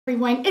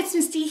Everyone, it's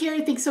Miss D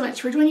here. Thanks so much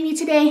for joining me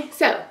today.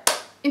 So,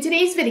 in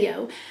today's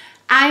video,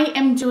 I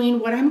am doing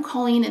what I'm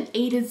calling an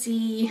A to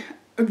Z.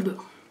 Hi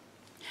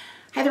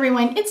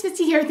everyone, it's Miss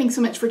D here. Thanks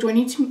so much for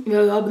joining me.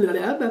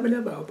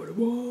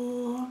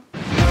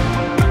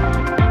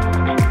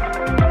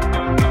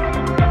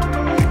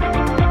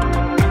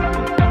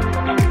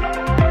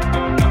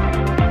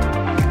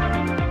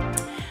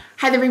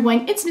 Hi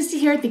everyone, it's Misty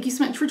here. Thank you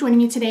so much for joining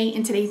me today.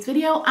 In today's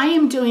video, I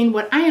am doing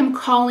what I am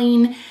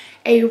calling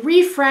a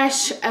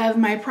refresh of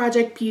my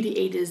project Beauty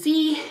A to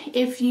Z.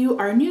 If you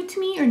are new to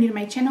me or new to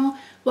my channel,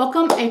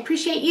 welcome. I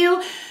appreciate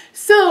you.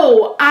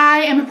 So I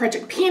am a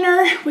project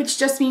painter, which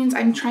just means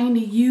I'm trying to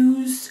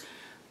use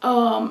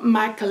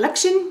my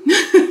collection,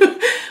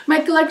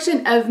 my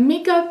collection of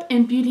makeup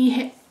and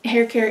beauty,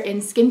 hair care,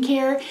 and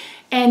skincare.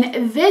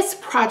 And this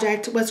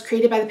project was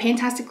created by the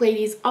Fantastic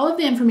Ladies. All of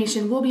the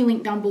information will be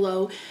linked down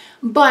below,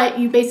 but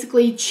you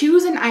basically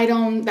choose an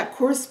item that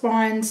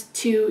corresponds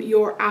to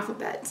your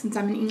alphabet. Since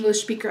I'm an English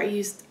speaker, I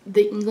used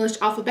the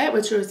English alphabet,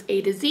 which was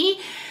A to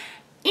Z.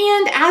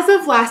 And as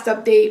of last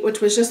update, which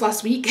was just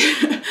last week,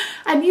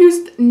 I've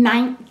used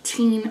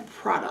 19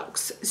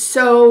 products.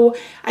 So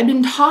I've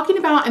been talking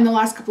about in the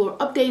last couple of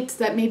updates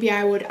that maybe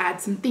I would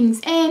add some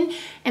things in,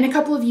 and a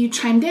couple of you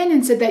chimed in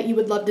and said that you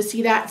would love to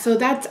see that. So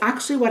that's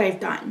actually what I've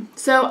done.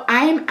 So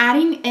I'm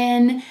adding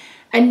in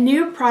a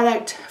new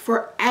product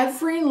for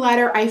every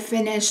letter I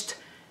finished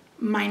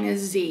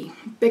minus Z,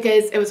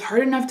 because it was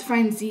hard enough to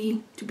find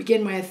Z to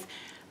begin with.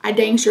 I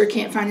dang sure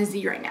can't find a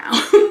Z right now.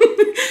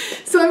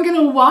 So I'm going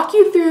to walk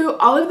you through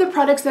all of the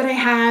products that I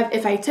have.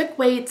 If I took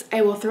weights,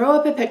 I will throw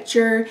up a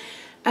picture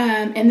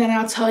and then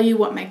I'll tell you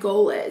what my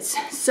goal is.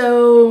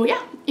 So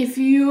yeah,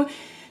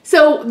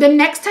 so the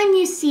next time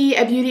you see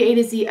a Beauty A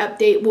to Z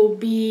update will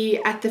be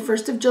at the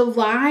 1st of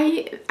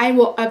July. I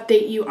will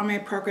update you on my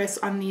progress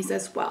on these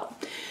as well.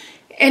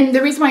 And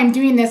the reason why I'm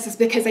doing this is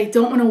because I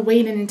don't want to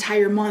wait an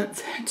entire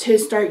month to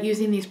start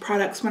using these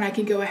products when I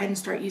can go ahead and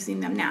start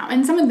using them now.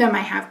 And some of them I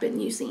have been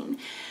using.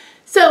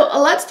 So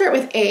let's start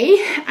with A.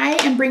 I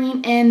am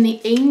bringing in the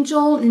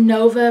Angel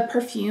Nova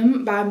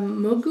perfume by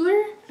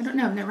Mugler. I don't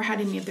know, I've never had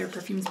any of their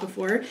perfumes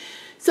before.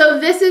 So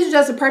this is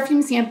just a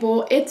perfume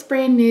sample. It's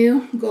brand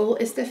new. Goal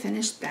is to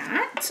finish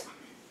that.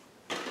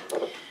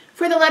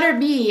 For the letter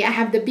B, I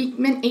have the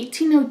Beekman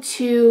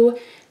 1802,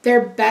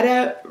 their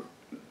Beta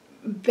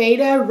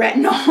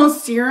Retinol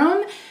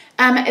Serum.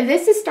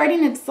 This is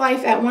starting its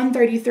life at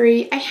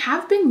 133. I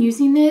have been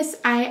using this.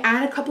 I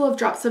add a couple of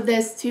drops of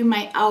this to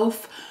my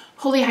e.l.f.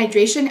 Holy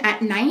Hydration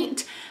at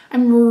night.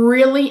 I'm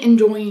really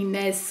enjoying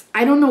this.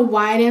 I don't know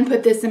why I didn't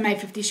put this in my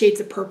 50 Shades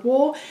of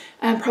Purple.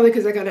 Probably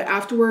because I got it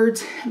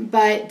afterwards,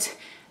 but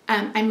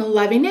I'm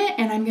loving it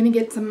and I'm gonna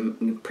get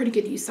some pretty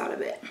good use out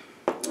of it.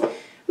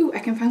 Ooh, I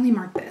can finally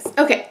mark this.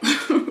 Okay.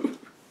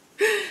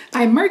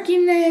 I'm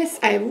marking this.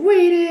 I've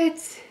weighed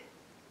it.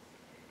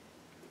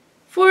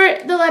 For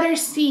the letter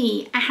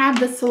C, I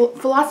have the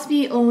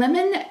Philosophy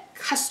Lemon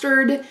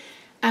Custard.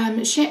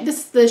 This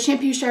is the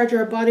shampoo, shower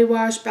gel, body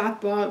wash,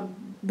 bath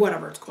bomb,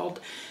 whatever it's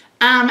called.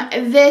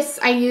 This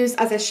I use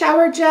as a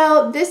shower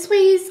gel. This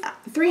weighs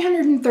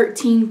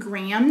 313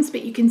 grams,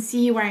 but you can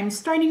see where I'm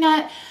starting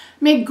at.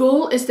 My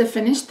goal is to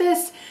finish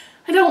this.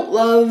 I don't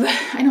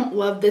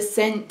love this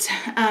scent.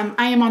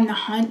 I am on the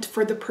hunt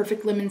for the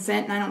perfect lemon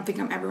scent, and I don't think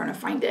I'm ever going to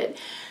find it.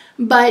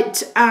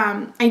 But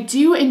I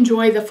do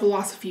enjoy the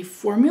Philosophy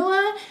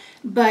formula.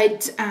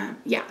 But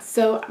yeah,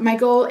 so my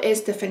goal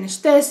is to finish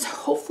this.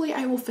 Hopefully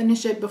I will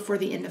finish it before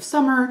the end of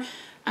summer.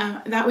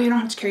 That way I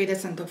don't have to carry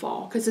this into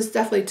fall, because this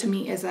definitely to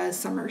me is a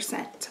summer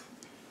scent.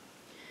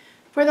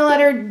 For the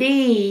letter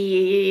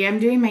D, I'm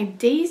doing my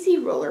Daisy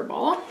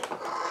Rollerball.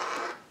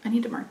 I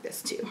need to mark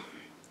this too.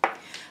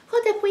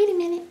 Hold up, wait a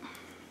minute.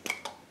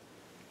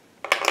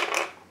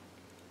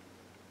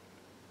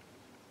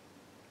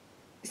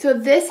 So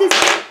this is,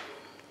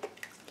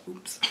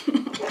 oops.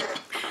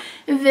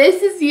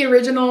 This is the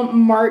original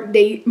Marc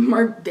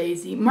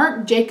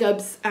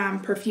Jacobs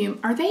perfume.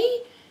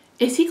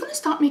 Is he going to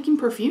stop making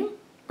perfume,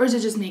 or is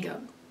it just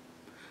makeup?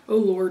 Oh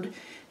Lord.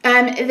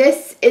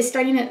 This is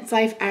starting its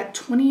life at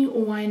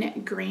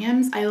 21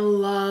 grams. I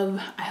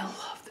love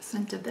the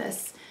scent of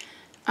this.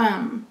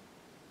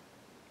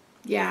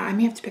 Yeah, I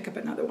may have to pick up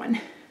another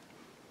one.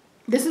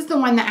 This is the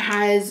one that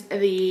has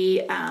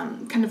the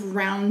kind of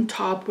round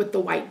top with the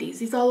white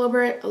daisies all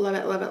over it. I love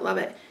it, love it, love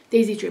it.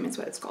 Daisy Dream is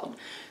what it's called.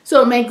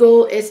 So my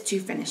goal is to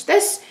finish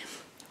this,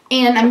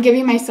 and I'm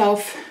giving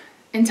myself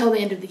until the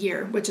end of the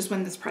year, which is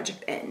when this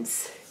project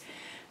ends.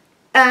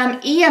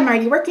 E, I'm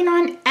already working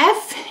on.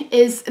 F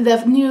is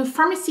the new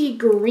Pharmacy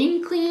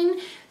Green Clean.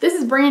 This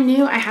is brand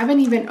new. I haven't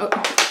even,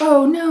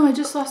 oh no, I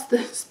just lost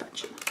the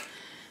spatula.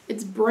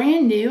 It's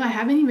brand new. I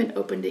haven't even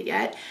opened it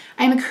yet.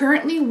 I'm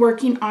currently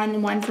working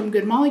on one from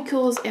Good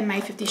Molecules in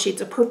my 50 Shades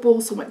of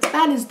Purple. So once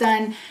that is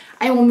done,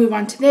 I will move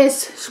on to this.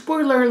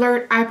 Spoiler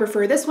alert, I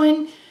prefer this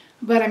one,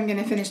 but I'm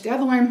gonna finish the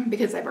other one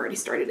because I've already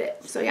started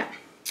it. So yeah,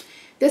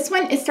 this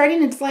one is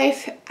starting its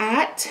life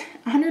at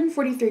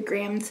 143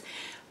 grams.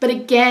 But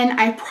again,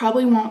 I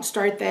probably won't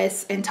start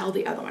this until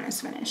the other one is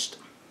finished.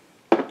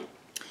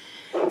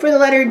 For the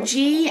letter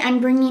G, I'm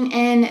bringing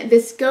in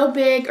this Go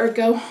Big or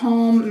Go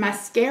Home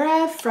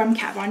mascara from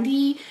Kat Von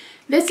D.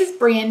 This is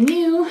brand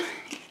new,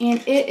 and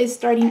it is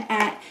starting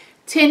at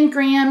 10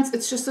 grams.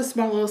 It's just a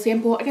small little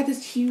sample. I got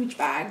this huge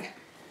bag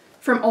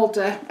from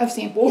Ulta of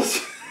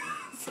samples.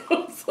 So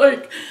it's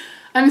like,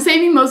 I'm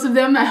saving most of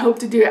them. I hope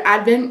to do an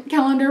advent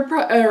calendar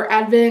or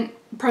advent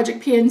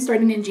project pan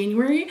starting in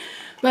January.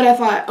 But I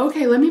thought,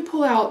 okay, let me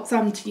pull out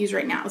some to use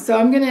right now.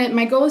 So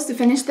my goal is to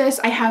finish this.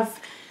 I have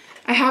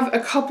a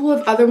couple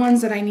of other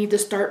ones that I need to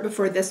start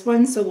before this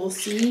one, so we'll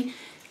see.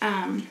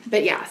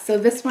 But yeah, so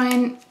this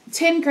one,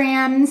 10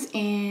 grams,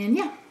 and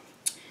yeah.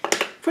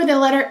 For the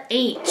letter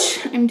H,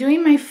 I'm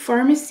doing my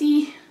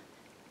Pharmacy.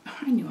 Oh,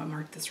 I knew I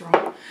marked this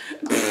wrong.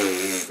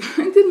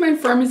 I did my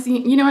Pharmacy.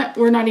 You know what?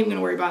 We're not even going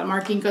to worry about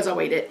marking because I'll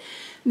wait it.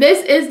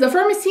 This is the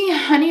Pharmacy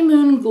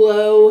Honeymoon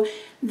Glow.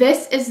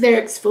 This is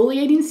their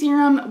exfoliating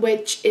serum,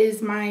 which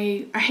is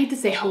my, I hate to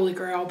say holy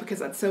grail because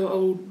that's so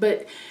old,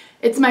 but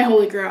it's my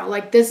holy grail.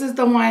 Like, this is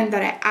the one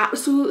that I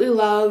absolutely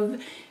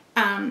love.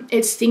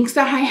 It stinks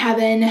to high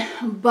heaven,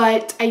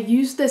 but I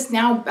use this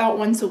now about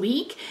once a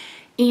week,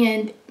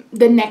 and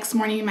the next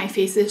morning my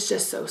face is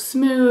just so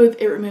smooth.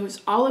 It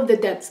removes all of the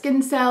dead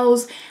skin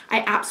cells.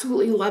 I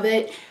absolutely love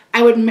it.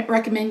 I would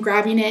recommend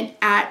grabbing it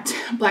at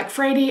Black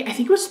Friday. I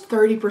think it was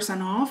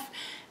 30% off.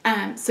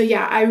 So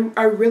yeah,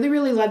 I really,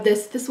 really love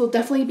this. This will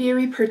definitely be a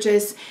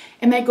repurchase,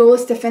 and my goal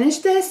is to finish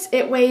this.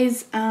 It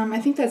weighs, I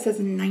think that says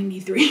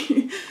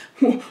 93.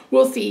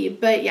 We'll see.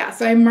 But yeah,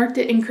 so I marked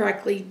it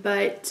incorrectly,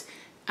 but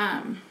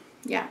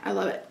yeah, I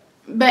love it.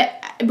 But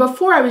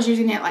before I was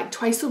using it like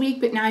twice a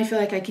week, but now I feel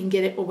like I can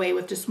get it away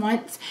with just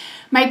once.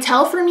 My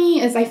tell for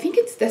me is, I think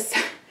it's this,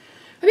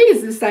 I think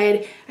it's this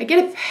side. I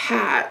get a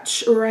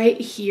patch right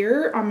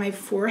here on my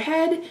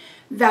forehead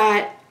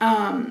that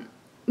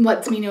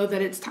lets me know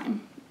that it's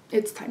time.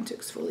 It's time to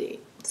exfoliate.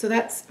 So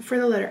that's for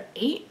the letter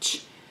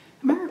H.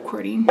 Am I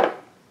recording?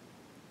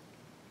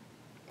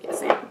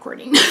 Yes, I am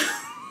recording.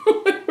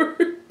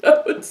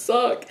 That would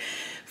suck.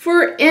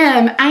 For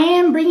M, I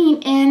am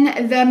bringing in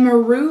the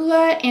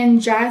Marula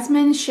and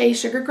Jasmine Shea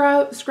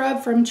Sugar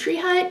Scrub from Tree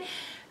Hut.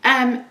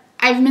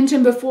 I've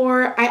mentioned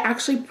before, I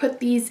actually put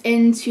these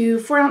into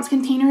 4-ounce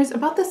containers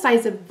about the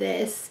size of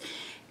this,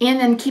 and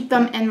then keep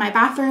them in my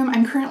bathroom.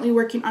 I'm currently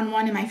working on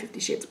one in my 50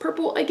 Shades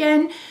Purple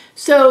again.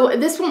 So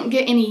this won't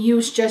get any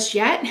use just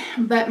yet,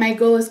 but my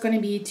goal is going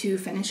to be to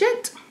finish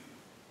it.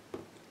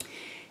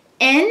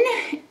 N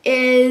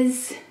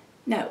is,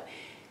 no.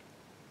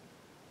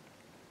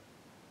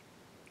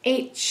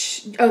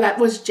 H, oh, that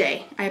was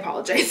J. I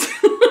apologize.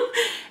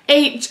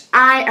 H,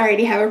 I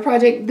already have a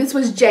project. This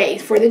was J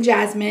for the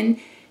Jasmine.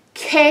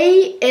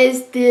 K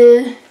is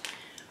the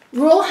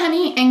Royal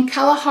Honey and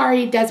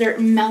Kalahari Desert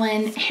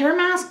Melon hair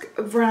mask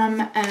from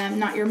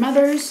Not Your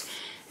Mother's.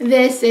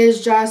 This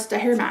is just a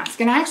hair mask,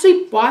 and I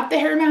actually bought the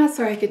hair mask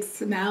so I could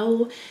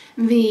smell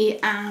the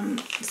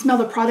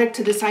product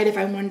to decide if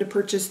I wanted to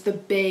purchase the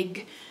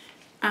big,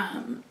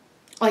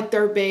 like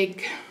their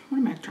big, what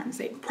am I trying to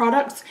say,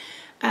 products.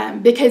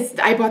 Because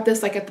I bought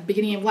this like at the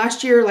beginning of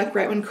last year, like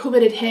right when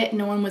COVID had hit,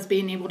 no one was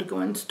being able to go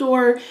in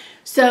store.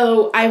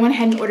 So I went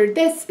ahead and ordered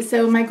this.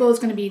 So my goal is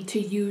going to be to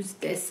use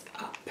this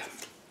up.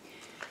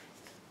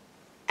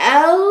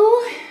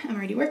 L, I'm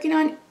already working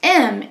on.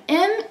 M.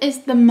 M is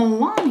the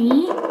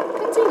Milani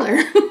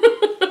concealer.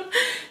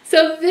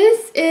 So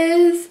this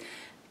is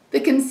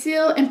the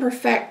Conceal and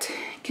Perfect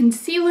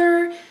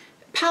concealer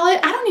palette.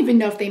 I don't even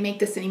know if they make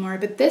this anymore,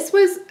 but this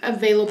was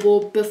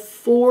available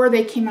before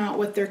they came out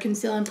with their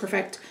Conceal and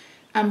Perfect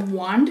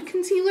wand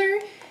concealer.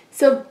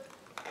 So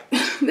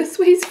this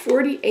weighs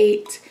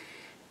 48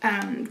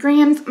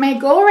 grams. My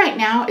goal right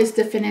now is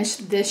to finish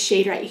this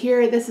shade right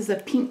here. This is a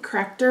pink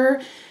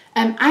corrector.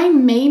 I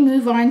may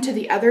move on to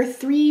the other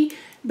three,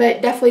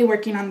 but definitely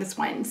working on this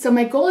one. So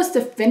my goal is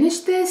to finish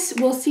this.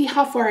 We'll see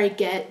how far I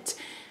get.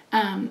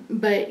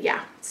 But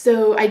yeah,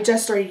 so I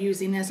just started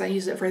using this. I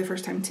used it for the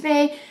first time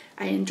today.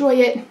 I enjoy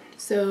it.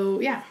 So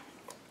yeah,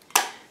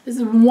 this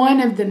is one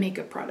of the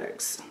makeup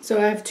products. So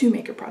I have 2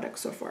 makeup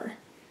products so far.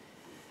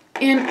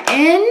 And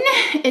N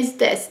is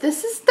this.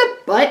 This is the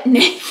Butt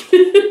Naked.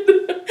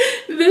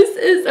 This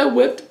is a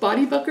whipped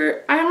body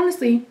butter. I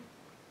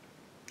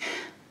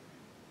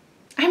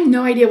have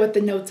no idea what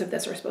the notes of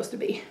this are supposed to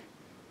be.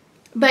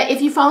 But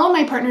if you follow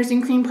my Partners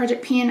in Cream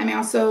Project Pan, I'm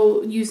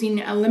also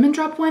using a lemon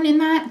drop one in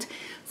that.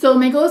 So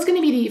my goal is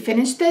going to be to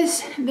finish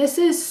this. This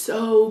is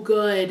so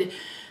good.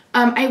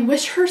 I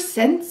wish her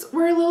scents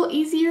were a little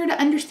easier to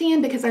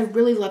understand because I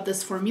really love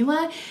this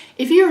formula.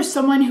 If you're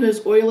someone who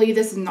is oily,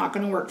 this is not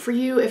going to work for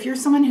you. If you're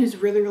someone who's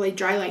really, really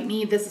dry like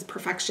me, this is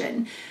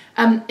perfection.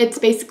 It's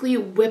basically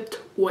whipped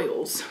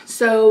oils.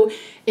 So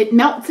it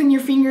melts in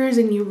your fingers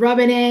and you rub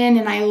it in,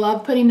 and I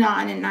love putting it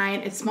on at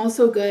night. It smells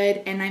so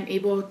good, and I'm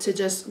able to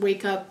just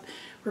wake up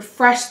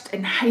refreshed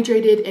and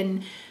hydrated,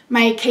 and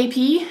my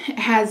KP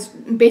has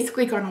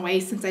basically gone away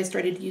since I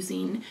started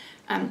using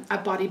a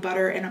body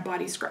butter and a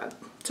body scrub.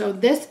 So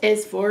this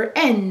is for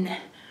N.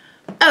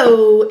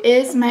 O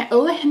is my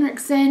Ole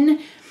Henriksen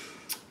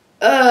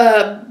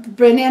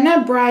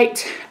Banana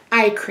Bright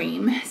eye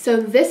cream. So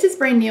this is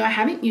brand new. I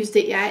haven't used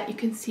it yet. You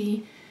can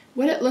see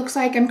what it looks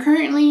like. I'm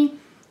currently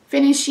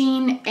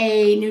finishing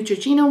a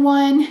Neutrogena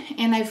one,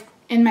 and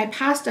in my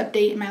last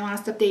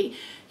update,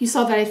 you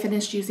saw that I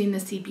finished using the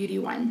C Beauty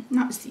one.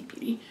 Not C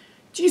Beauty,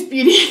 Juice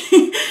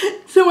Beauty.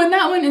 So when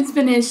that one is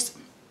finished,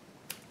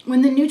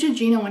 when the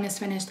Neutrogena one is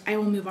finished, I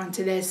will move on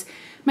to this.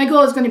 My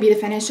goal is going to be to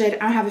finish it.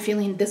 I have a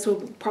feeling this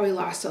will probably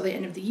last till the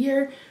end of the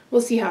year.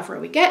 We'll see how far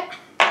we get.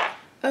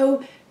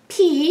 OP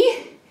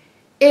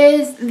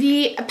is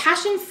the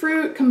passion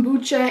fruit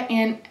kombucha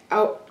and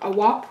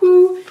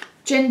awapu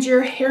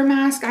ginger hair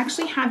mask. I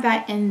actually have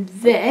that in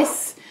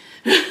this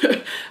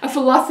a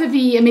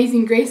Philosophy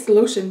Amazing Grace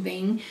lotion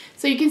thing.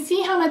 So you can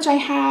see how much I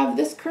have.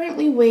 This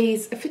currently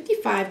weighs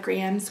 55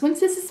 grams.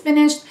 Once this is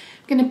finished,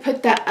 I'm going to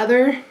put that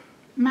other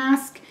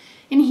mask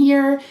in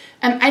here.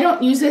 I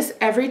don't use this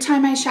every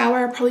time I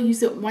shower. I probably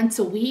use it once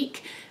a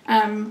week.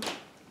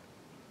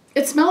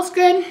 It smells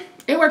good.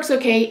 It works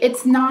okay.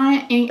 It's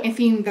not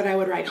anything that I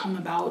would write home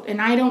about.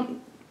 And I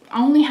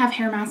only have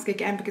hair mask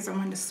again because I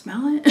wanted to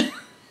smell it.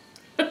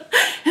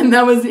 And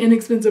that was the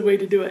inexpensive way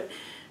to do it.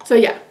 So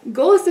yeah,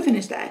 goal is to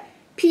finish that.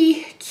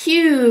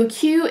 PQ.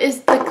 Q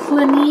is the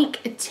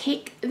Clinique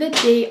Take the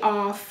Day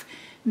Off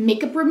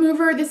makeup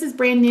remover. This is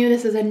brand new.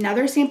 This is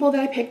another sample that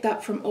I picked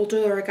up from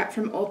Ulta, or I got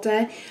from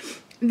Ulta.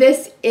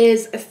 This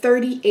is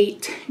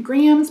 38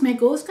 grams. My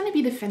goal is going to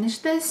be to finish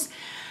this.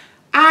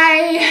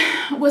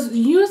 I was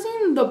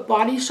using the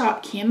Body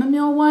Shop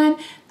chamomile one.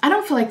 I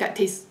don't feel like that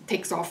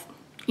takes off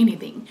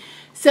anything.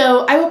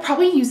 So I will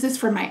probably use this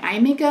for my eye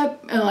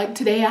makeup. Like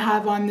today I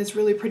have on this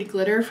really pretty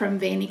glitter from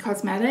Vanny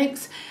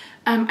Cosmetics.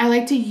 I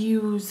like to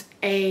use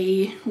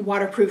a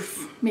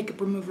waterproof makeup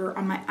remover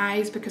on my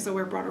eyes because I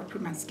wear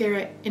waterproof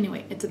mascara.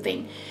 Anyway, it's a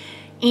thing.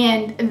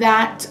 And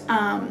that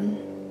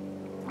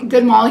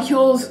Good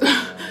Molecules,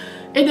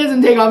 it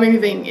doesn't take off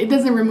anything. It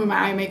doesn't remove my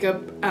eye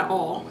makeup at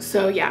all.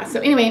 So yeah,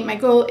 so anyway, my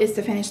goal is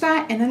to finish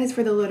that, and that is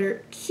for the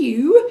letter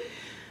Q.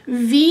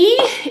 V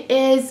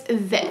is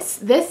this.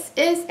 This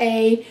is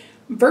a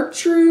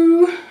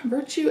Virtue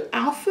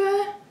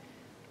Alpha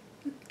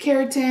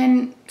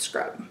Keratin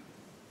Scrub.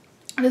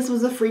 This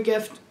was a free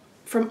gift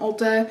from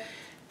Ulta.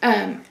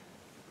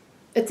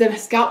 It's a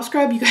scalp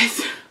scrub, you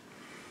guys.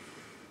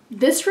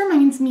 This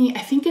reminds me, I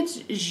think it's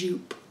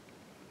Joop,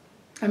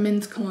 a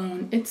men's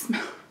cologne.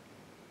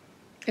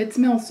 It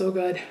smells so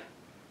good.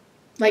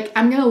 Like,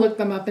 I'm gonna look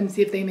them up and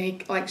see if they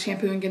make like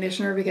shampoo and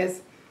conditioner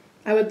because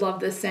I would love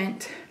this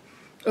scent.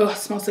 Oh, it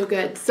smells so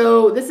good.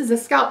 So this is a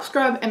scalp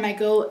scrub and my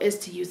goal is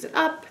to use it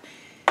up.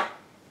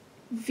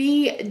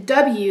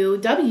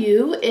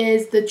 W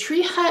is the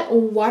Tree Hut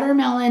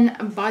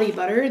Watermelon Body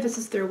Butter. This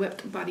is their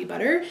whipped body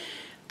butter.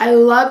 I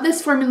love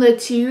this formula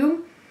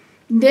too.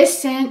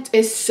 This scent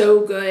is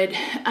so good.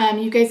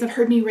 You guys have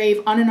heard me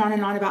rave on and on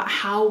and on about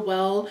how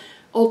well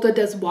Ulta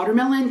does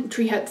watermelon.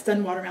 Tree Hut's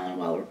done watermelon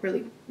well,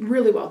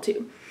 really well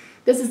too.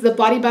 This is the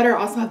body butter.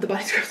 Also have the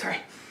body scrub, sorry.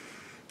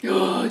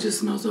 Oh, it just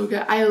smells so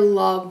good. I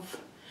love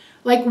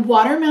like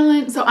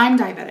watermelon. So I'm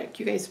diabetic.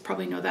 You guys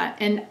probably know that.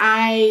 And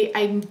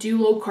I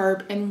do low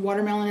carb, and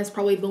watermelon is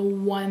probably the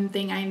one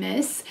thing I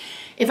miss.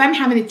 If I'm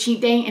having a cheat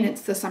day and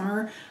it's the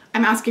summer,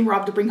 I'm asking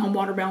Rob to bring home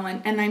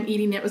watermelon and I'm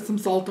eating it with some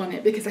salt on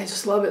it because I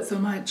just love it so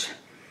much.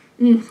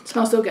 It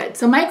smells so good.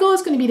 So my goal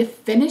is going to be to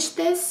finish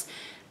this.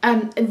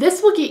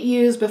 This will get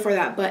used before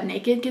that Butt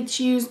Naked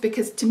gets used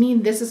because to me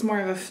this is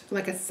more of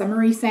like a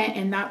summery scent,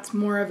 and that's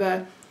more of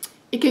a,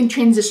 it can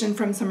transition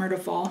from summer to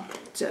fall.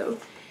 So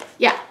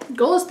yeah,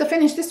 goal is to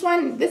finish this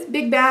one. This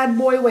big bad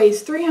boy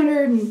weighs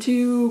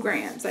 302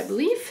 grams, I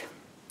believe.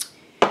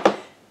 And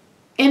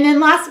then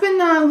last but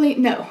not least,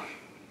 no,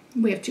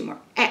 we have two more.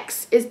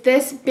 X is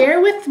this Bare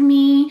With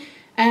Me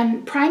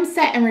Prime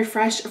Set and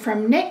Refresh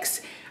from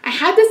NYX. I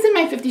had this in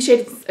my 50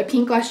 Shades of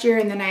Pink last year,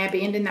 and then I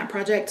abandoned that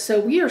project. So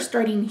we are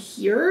starting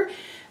here.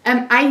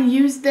 I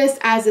use this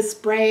as a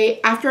spray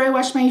after I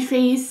wash my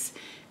face.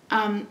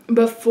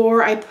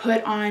 Before I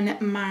put on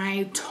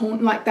my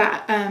tone, like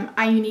that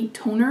Eye Unique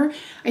toner,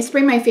 I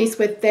spray my face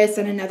with this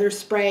and another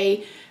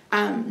spray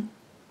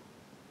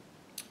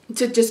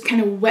to just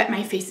kind of wet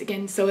my face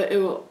again so it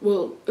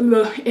will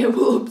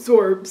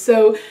absorb.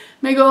 So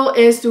my goal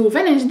is to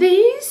finish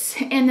these.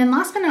 And then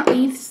last but not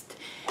least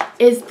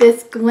is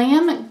this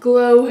Glam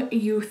Glow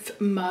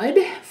Youth Mud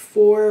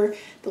for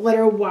the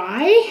letter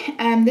Y.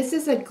 This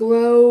is a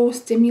glow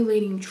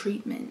stimulating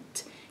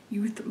treatment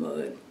youth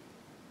mud.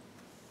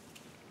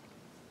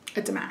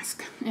 It's a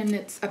mask and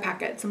it's a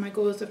packet. So my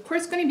goal is of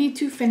course going to be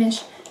to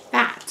finish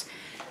that.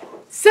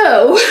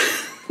 So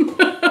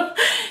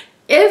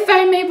if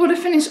I'm able to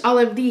finish all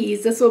of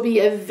these, this will be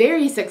a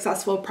very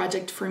successful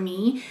project for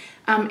me.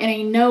 And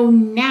I know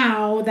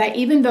now that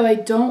even though I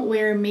don't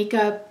wear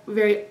makeup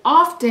very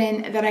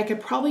often, that I could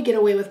probably get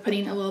away with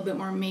putting a little bit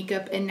more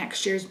makeup in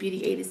next year's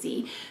Beauty A to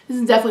Z. This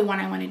is definitely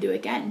one I want to do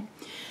again.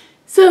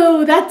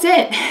 So that's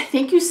it.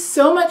 Thank you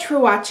so much for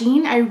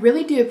watching. I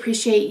really do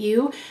appreciate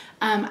you.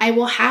 I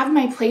will have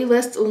my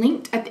playlist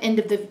linked at the end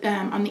of the,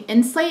 on the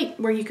end slate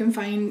where you can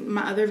find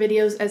my other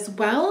videos as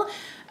well.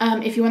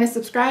 If you want to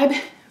subscribe,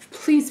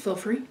 please feel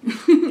free.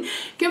 You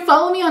can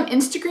follow me on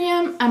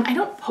Instagram. I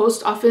don't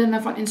post often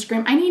enough on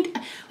Instagram.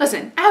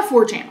 Listen, I have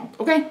 4 channels,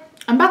 okay?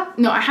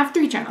 I have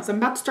 3 channels. I'm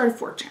about to start a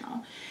 4th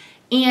channel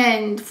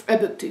and a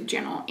booktube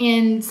channel.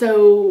 And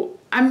so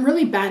I'm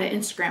really bad at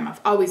Instagram.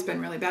 I've always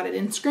been really bad at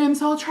Instagram,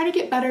 so I'll try to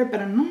get better,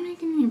 but I'm not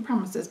making any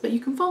promises, but you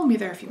can follow me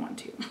there if you want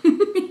to.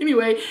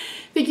 Anyway,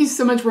 thank you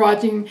so much for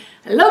watching.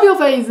 I love your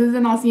faces,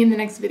 and I'll see you in the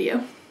next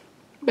video.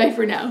 Bye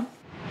for now.